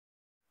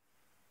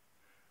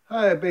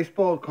Hi,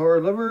 baseball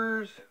card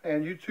lovers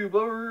and YouTube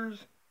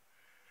lovers.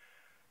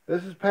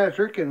 This is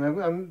Patrick, and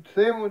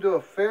today I'm going to do a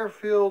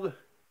Fairfield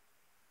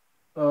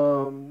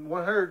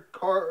 100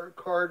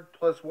 card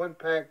plus one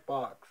pack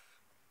box.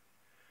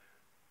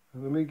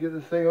 Let me get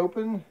this thing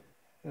open,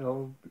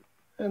 and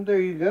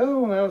there you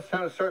go. Now it's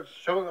time to start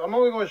showing. I'm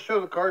only going to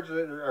show the cards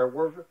that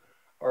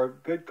are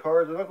good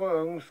cards. I'm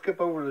going to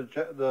skip over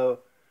the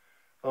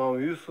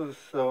useless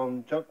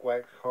junk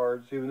wax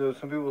cards, even though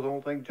some people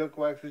don't think junk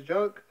wax is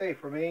junk. Hey,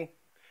 for me.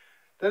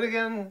 Then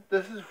again,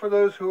 this is for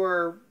those who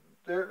are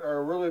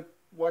really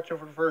watching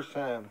for the first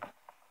time.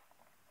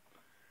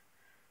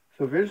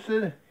 So if you're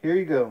interested, here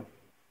you go.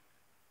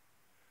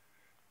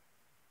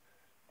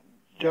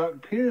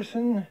 Jock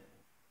Peterson.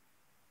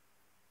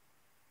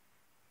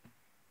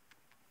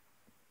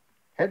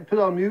 Had to put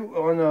on mute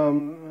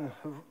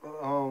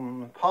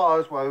on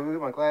pause while I look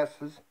at my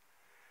glasses.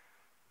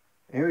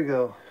 Here we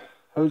go.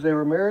 Jose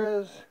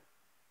Ramirez.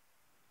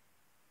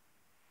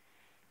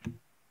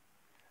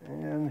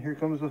 And here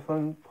comes the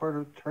fun part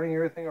of turning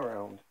everything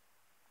around.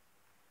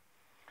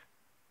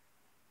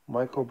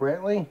 Michael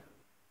Brantley.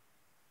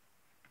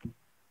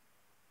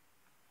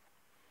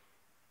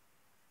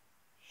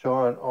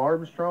 Sean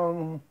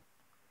Armstrong.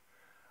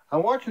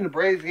 I'm watching the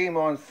Braves game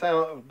on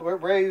sound.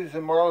 Braves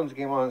and Marlins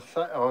game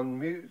on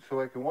mute, so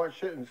I can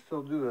watch it and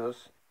still do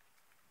this.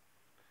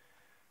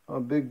 I'm a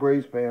big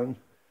Braves fan.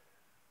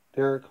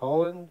 Derek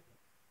Holland.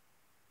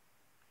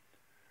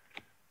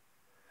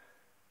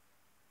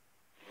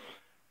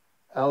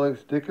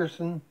 Alex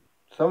Dickerson.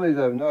 Some of these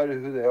I have no idea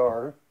who they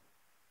are.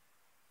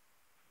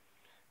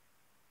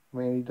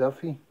 Danny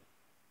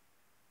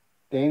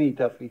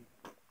Duffy.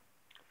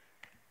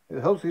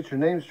 It helps get your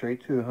name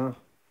straight too, huh?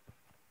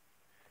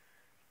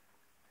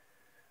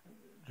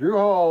 Drew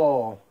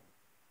Hall.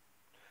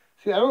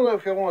 See, I don't know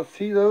if y'all want to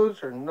see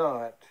those or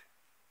not.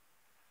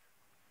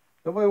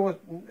 Nobody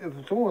wants.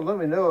 If someone would let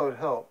me know, it would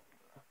help.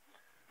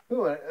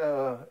 Ooh,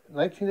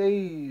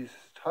 1980s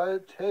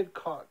Ted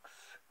Cox.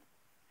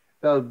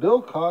 If that was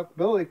Bill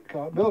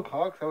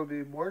Cox, I would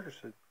be more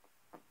interested.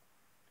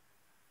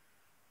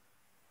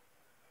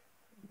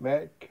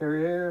 Matt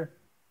Carrier.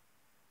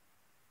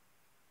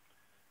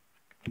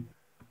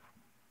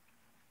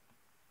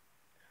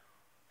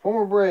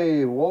 Former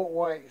Brave, Walt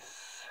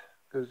Weiss.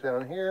 Goes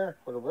down here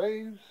for the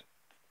Braves.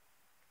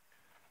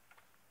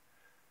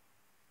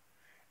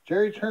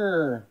 Jerry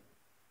Turner.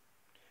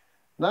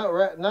 Not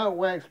junk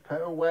wax,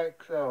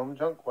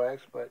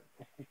 but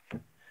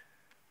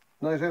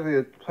not exactly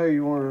a player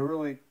you want to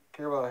really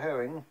care about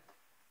having.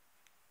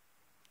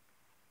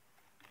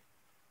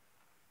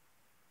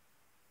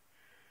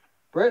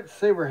 Brett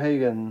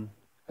Saberhagen.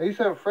 I used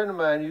to have a friend of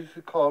mine used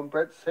to call him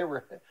Brett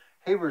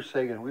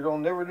Habersagen. We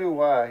never knew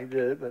why he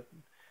did it, but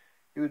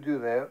he would do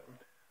that.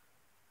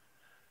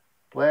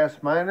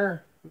 Last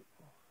Minor.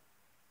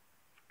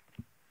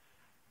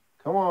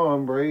 Come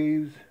on,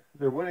 Braves.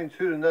 They're winning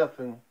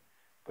 2-0,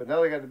 but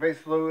now they got the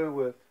bases loaded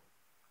with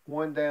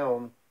one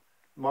down.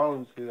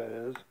 Marlins do, that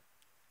is.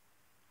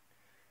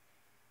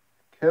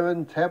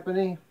 Kevin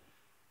Tapani.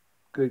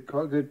 Good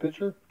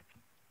pitcher.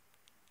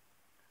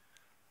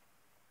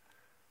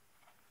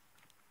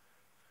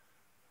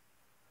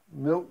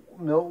 Milt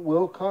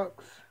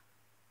Wilcox.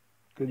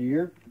 Good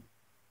year.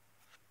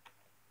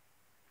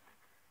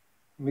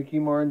 Mickey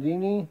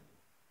Marandini.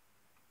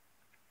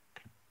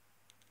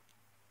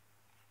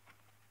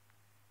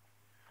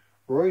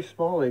 Roy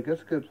Smalley,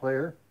 that's a good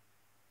player.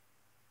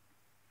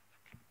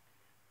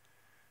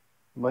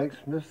 Mike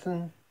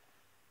Smithson.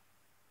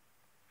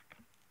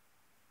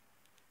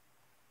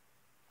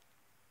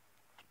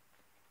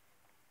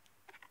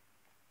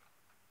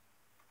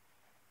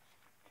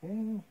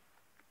 Okay.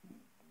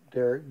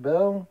 Derek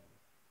Bell.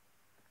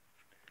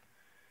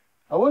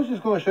 I was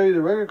just going to show you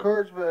the regular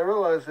cards, but I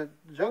realized that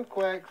junk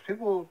wax,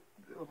 people,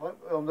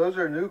 those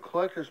are new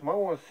collectors, might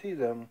want to see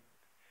them.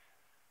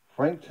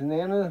 Frank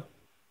Tanana.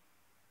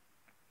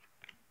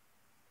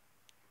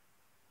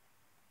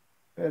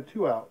 Had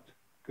 2 out.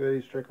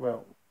 Good, he struck him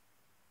out.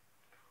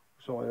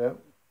 Something like that.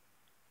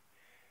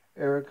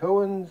 Eric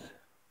Owens.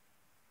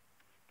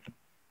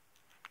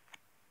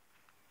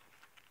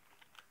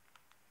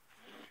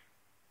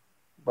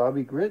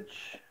 Bobby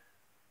Grich.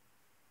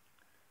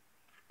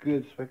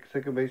 Good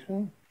second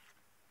baseman.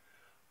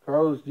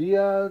 Carlos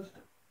Diaz.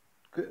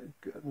 Good.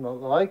 I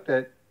like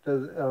that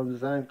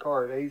design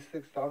card.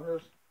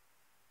 $86.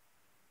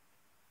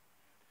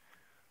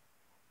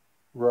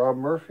 Rob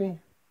Murphy.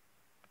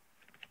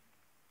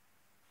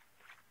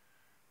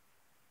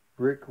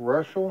 Rick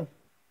Russell.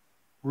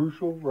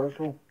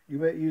 Russell.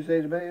 You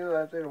say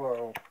tomato, I say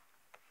tomorrow.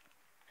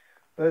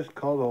 Let's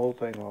call the whole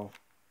thing off.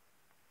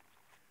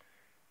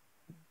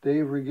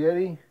 Dave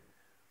Righetti.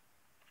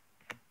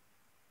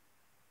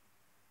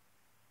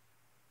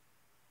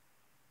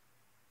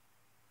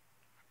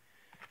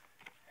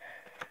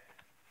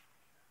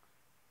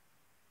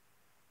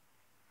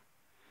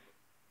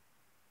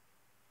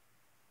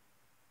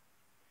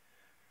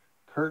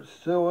 Kurt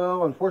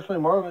Stillwell. Unfortunately,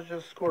 Marlins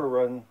just scored a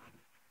run.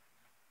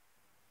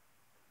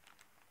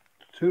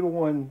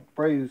 2-1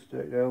 Braves,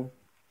 you know.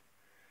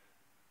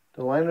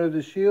 Delano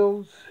the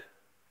Shields.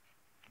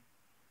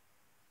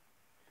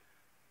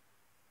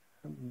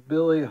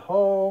 Billy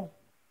Hall.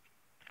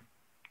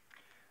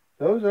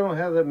 Those I don't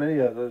have that many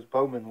of, those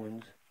Bowman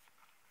ones.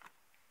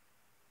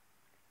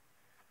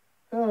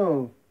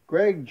 Oh,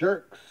 Greg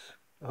Jerks.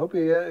 I hope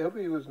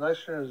he was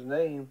nicer in his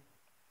name.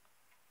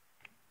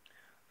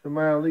 The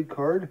minor league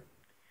card.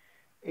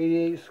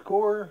 88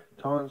 score,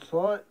 Ton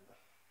Slot.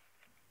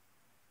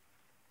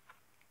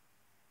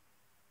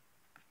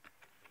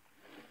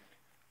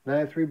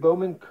 '93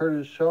 Bowman,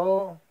 Curtis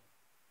Shaw.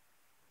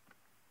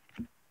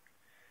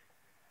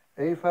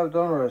 85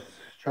 Donruss,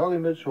 Charlie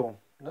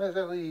Mitchell. Not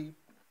exactly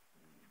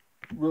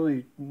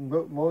really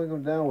mowing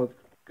them down with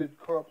good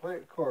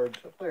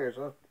players,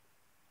 huh?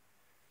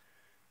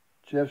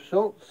 Jeff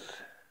Schultz.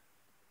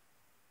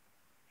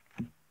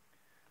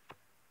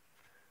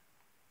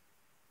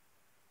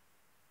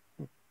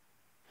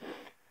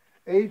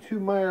 A2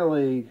 minor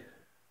league,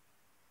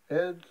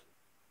 Ed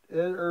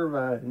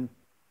Irvine.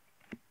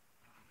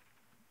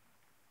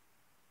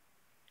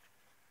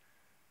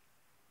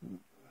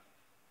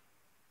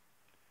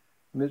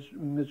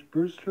 Mitch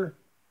Brewster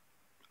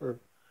or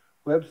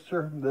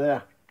Webster.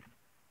 Bleh.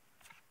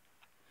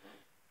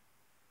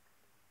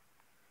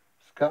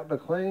 Scott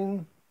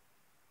McLean.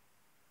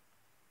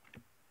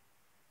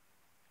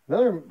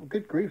 Another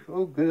good grief.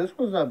 Oh, good. This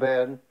one's not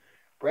bad.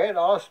 Brad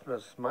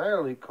Ausmus,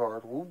 minor league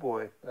card. Oh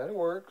boy, that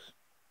works.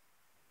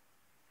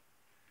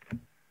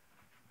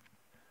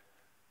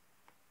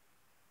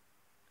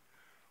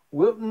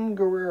 Wilton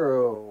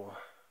Guerrero.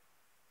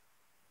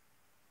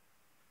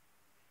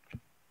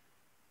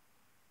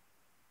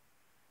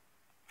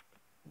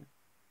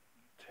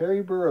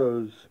 Terry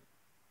Burrows.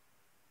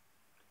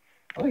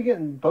 I like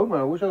getting Bowman.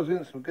 I wish I was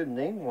getting some good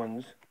name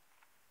ones.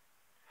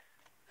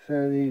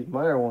 Instead of these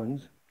minor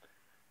ones.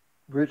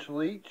 Rick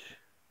Leach.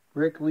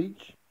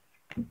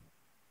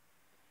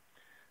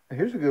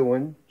 Here's a good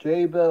one.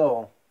 Jay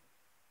Bell.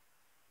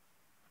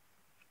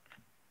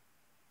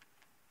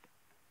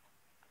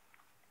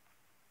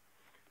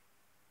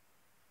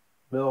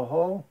 Mel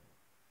Hall.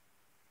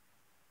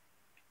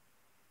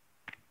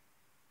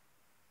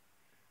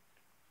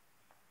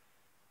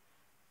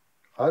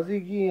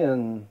 Ozzie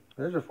Guillen.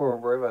 There's a former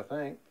Brave, I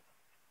think.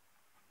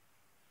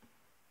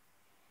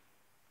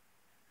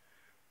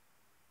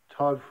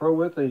 Todd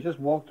Frowith. He just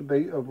walked a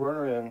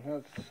runner in.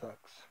 That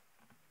sucks.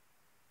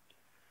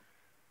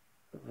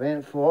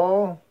 Vance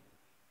Law.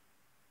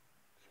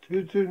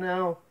 It's 2-2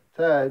 now.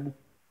 Tied,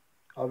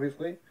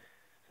 obviously.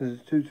 Since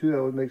it's 2-2,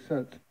 that would make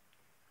sense.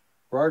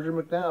 Roger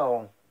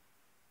McDowell.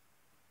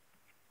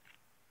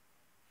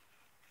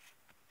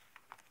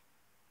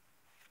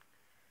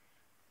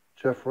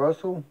 Jeff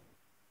Russell.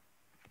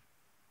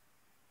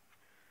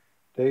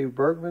 Dave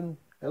Bergman.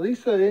 At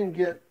least I didn't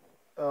get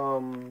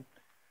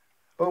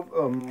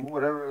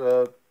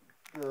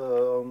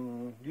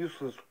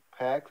useless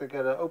packs. I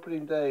got an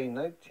opening day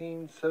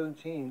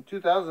 2017.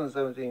 It's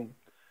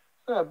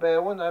not a bad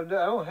one. I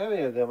don't have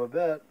any of them, I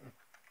bet.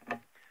 I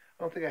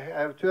don't think I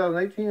have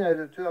 2018. I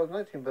have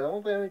 2019, but I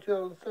don't think I have any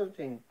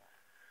 2017.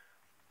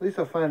 At least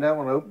I'll find out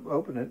when I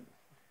open it.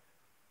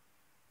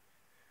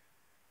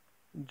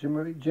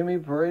 Jimmy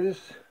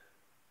Paredes.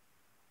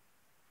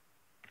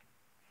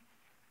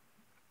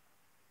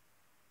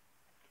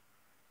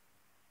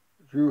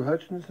 Drew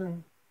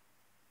Hutchinson.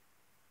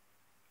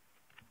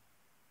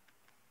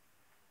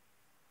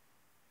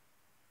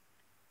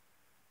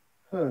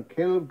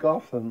 Caleb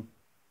Gotham.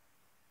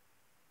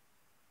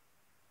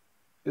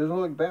 He doesn't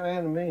look like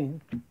Batman to me.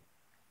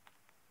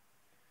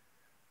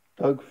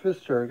 Doug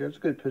Fister. That's a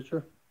good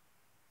pitcher.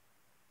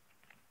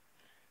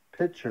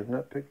 Pitcher,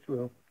 not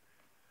picture.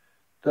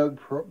 Well.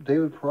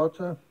 David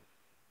Peralta.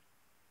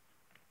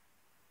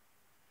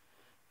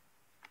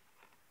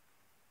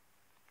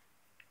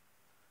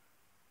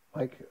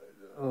 Mike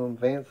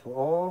Vance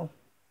Law.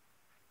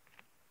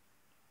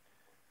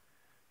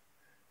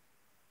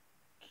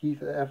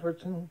 Keith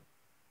Efferton.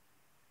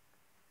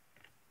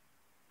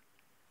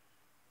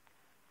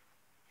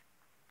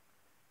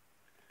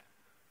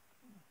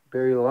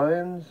 Barry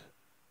Lyons.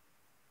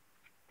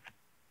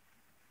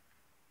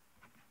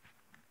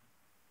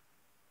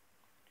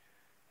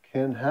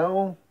 Ken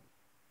Howell.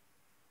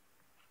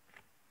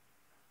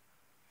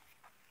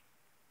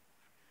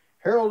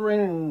 Harold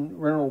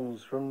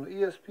Reynolds from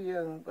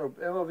ESPN or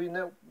MLB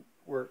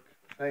Network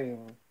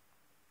fame.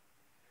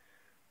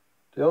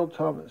 Dale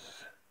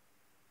Thomas.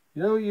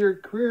 You know, your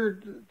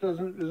career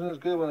isn't as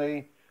good when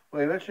they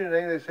mention your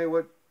name. They say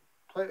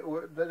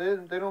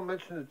they don't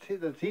mention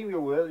the team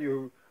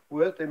you're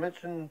with. They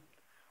mention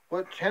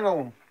what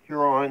channel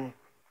you're on.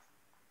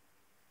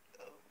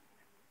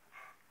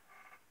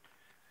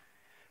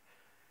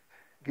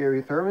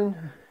 Gary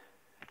Thurman.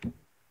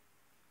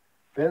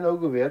 Ben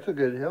Ogilvy, that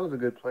was a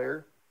good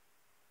player.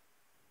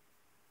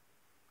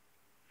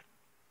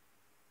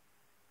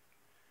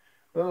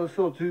 Well, it's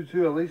still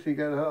 2-2. At least he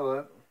got out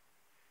of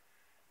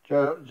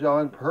that.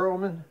 John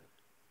Perlman.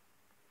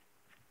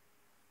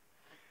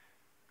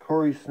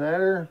 Corey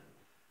Snyder.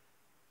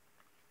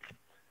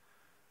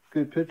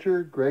 Good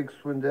pitcher, Greg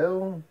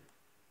Swindell.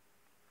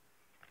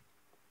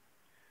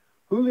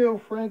 Julio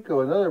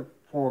Franco, another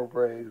former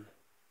Brave.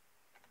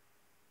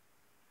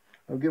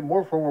 I'm getting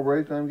more former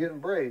Braves than I'm getting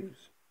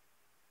Braves.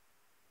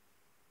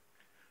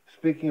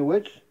 Speaking of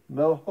which,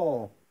 Mel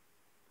Hall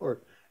or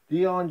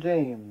Deion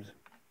James.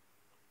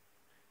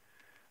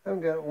 I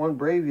haven't got one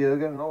Brave yet.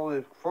 I've gotten all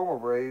the former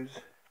Braves.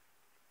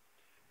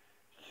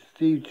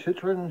 Steve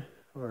Chitrin,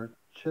 or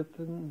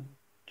Chitrin,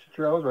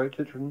 I was right,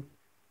 Chitrin.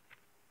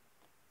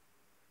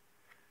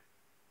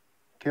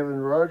 Kevin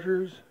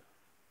Rogers.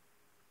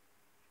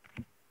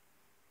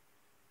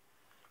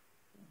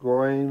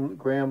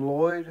 Graham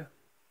Lloyd.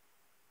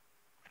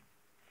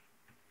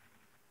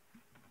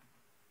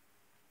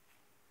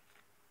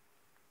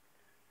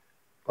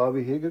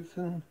 Bobby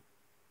Higginson.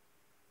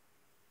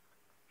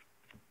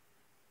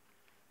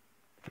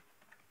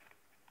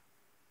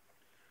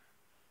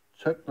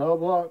 Chuck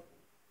Knobloch.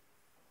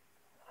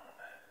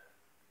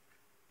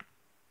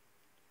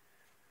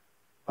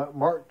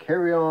 Mark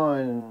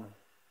Carrion.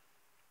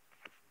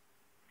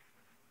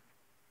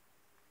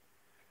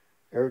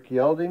 Eric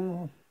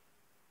Yelding.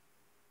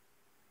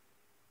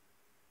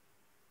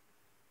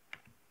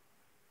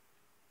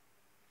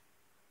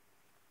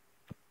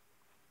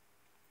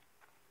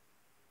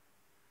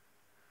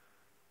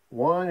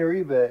 Juan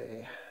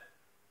Uribe.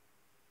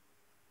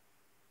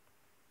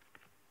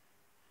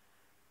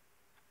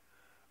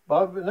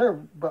 Bobby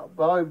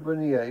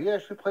Bonilla. He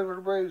actually played with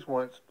the Braves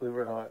once, believe it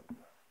or not.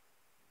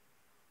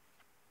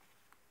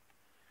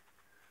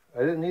 I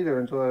didn't either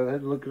until I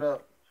had to look it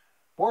up.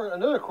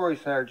 Another Corey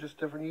Snyder, just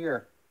different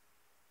year.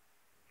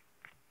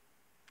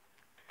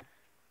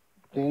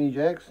 Danny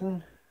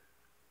Jackson.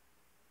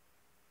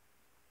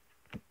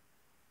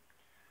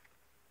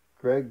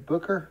 Greg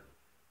Booker.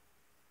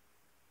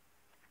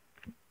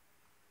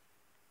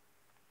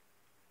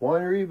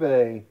 Juan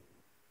Uribe.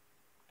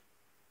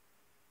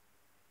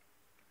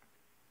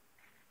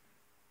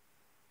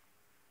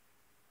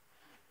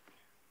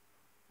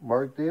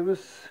 Mark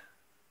Davis.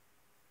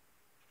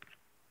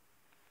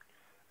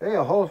 Hey,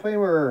 a Hall of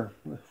Famer,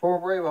 former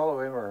Brave Hall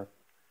of Famer.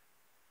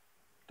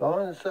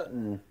 Don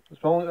Sutton.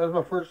 That was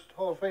my first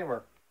Hall of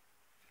Famer.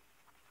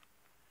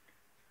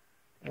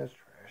 That's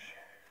trash.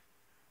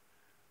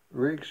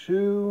 Rick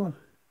Shue.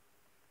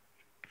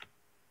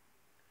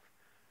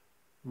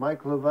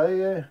 Mike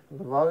Lavalier.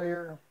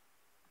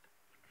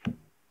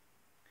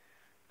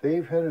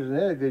 Dave Henderson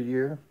had a good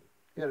year.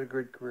 He had a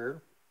great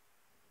career.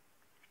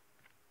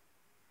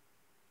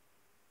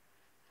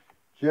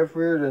 Jeff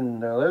Reardon.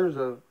 Now there's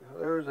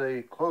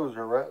a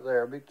closer right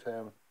there, big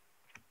time.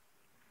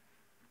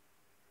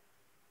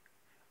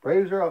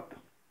 Braves are up.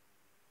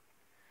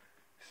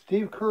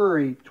 Steve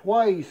Curry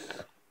twice.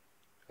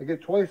 I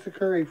get twice the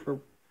Curry for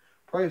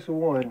price of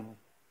one.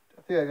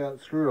 I think I got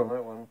screwed on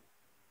that one.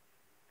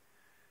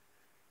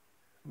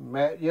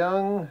 Matt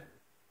Young.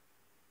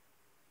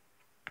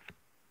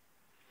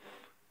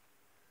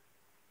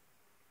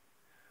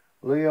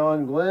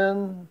 Leon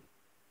Glenn.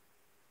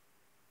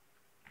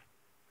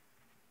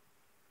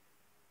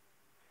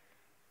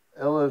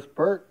 Ellis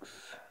Burks.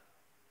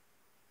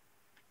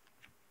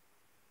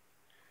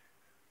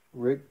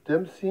 Rick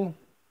Dempsey.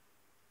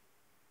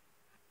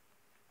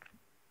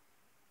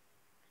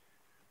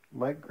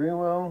 Mike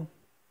Greenwell.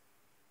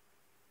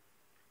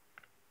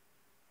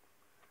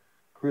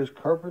 Chris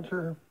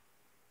Carpenter.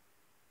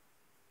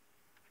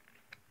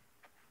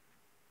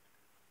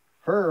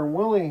 Herm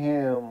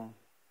Willingham.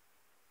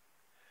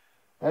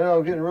 I know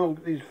I'm getting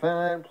these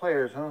fine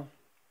players, huh?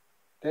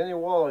 Danny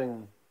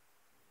Walling.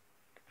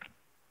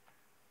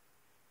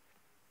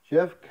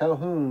 Jeff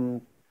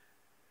Calhoun.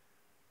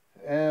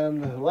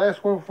 And the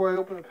last one before I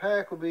open the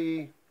pack will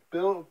be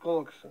Bill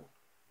Gullickson.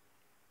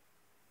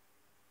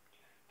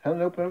 Time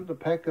to open up the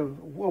pack of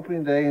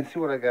opening day and see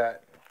what I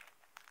got.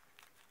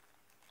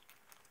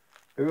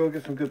 Maybe we'll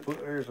get some good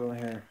players on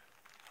here.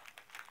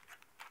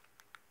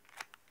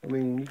 I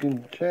mean, you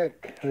can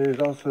check. There's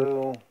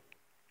also...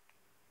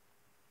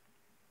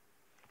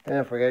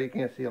 I forgot you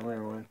can't see them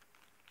there. One.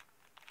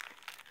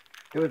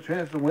 Give a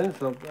chance to win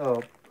something.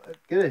 Oh,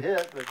 get a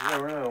hit, but you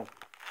never know.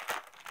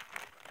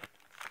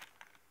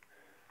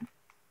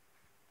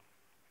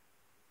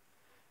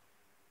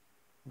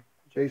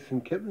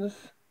 Jason Kipnis.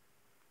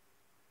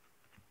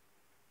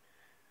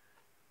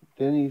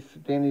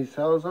 Danny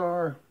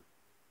Salazar.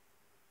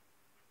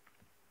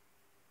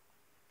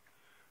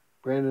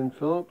 Brandon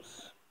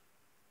Phillips.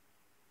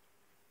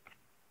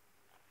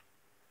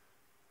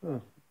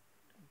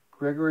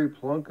 Gregory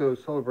Polanco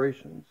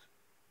Celebrations.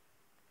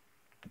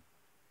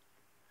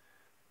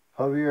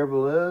 Javier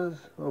Baez.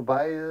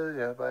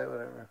 Baez,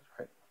 whatever. That's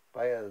right.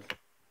 Baez.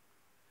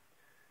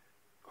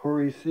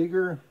 Corey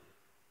Seager.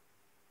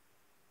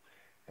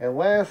 And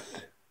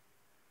last,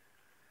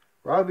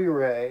 Robbie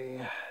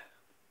Ray.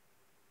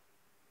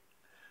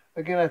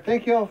 Again, I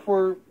thank y'all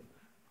for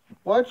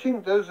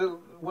watching. Those that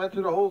went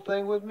through the whole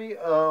thing with me.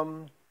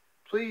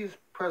 Please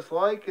press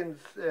like and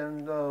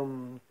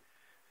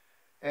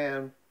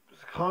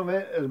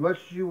comment as much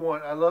as you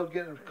want. I love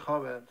getting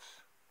comments.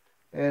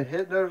 And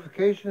hit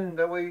notification.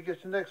 That way you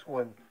get the next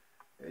one.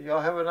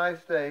 Y'all have a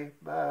nice day.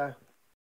 Bye.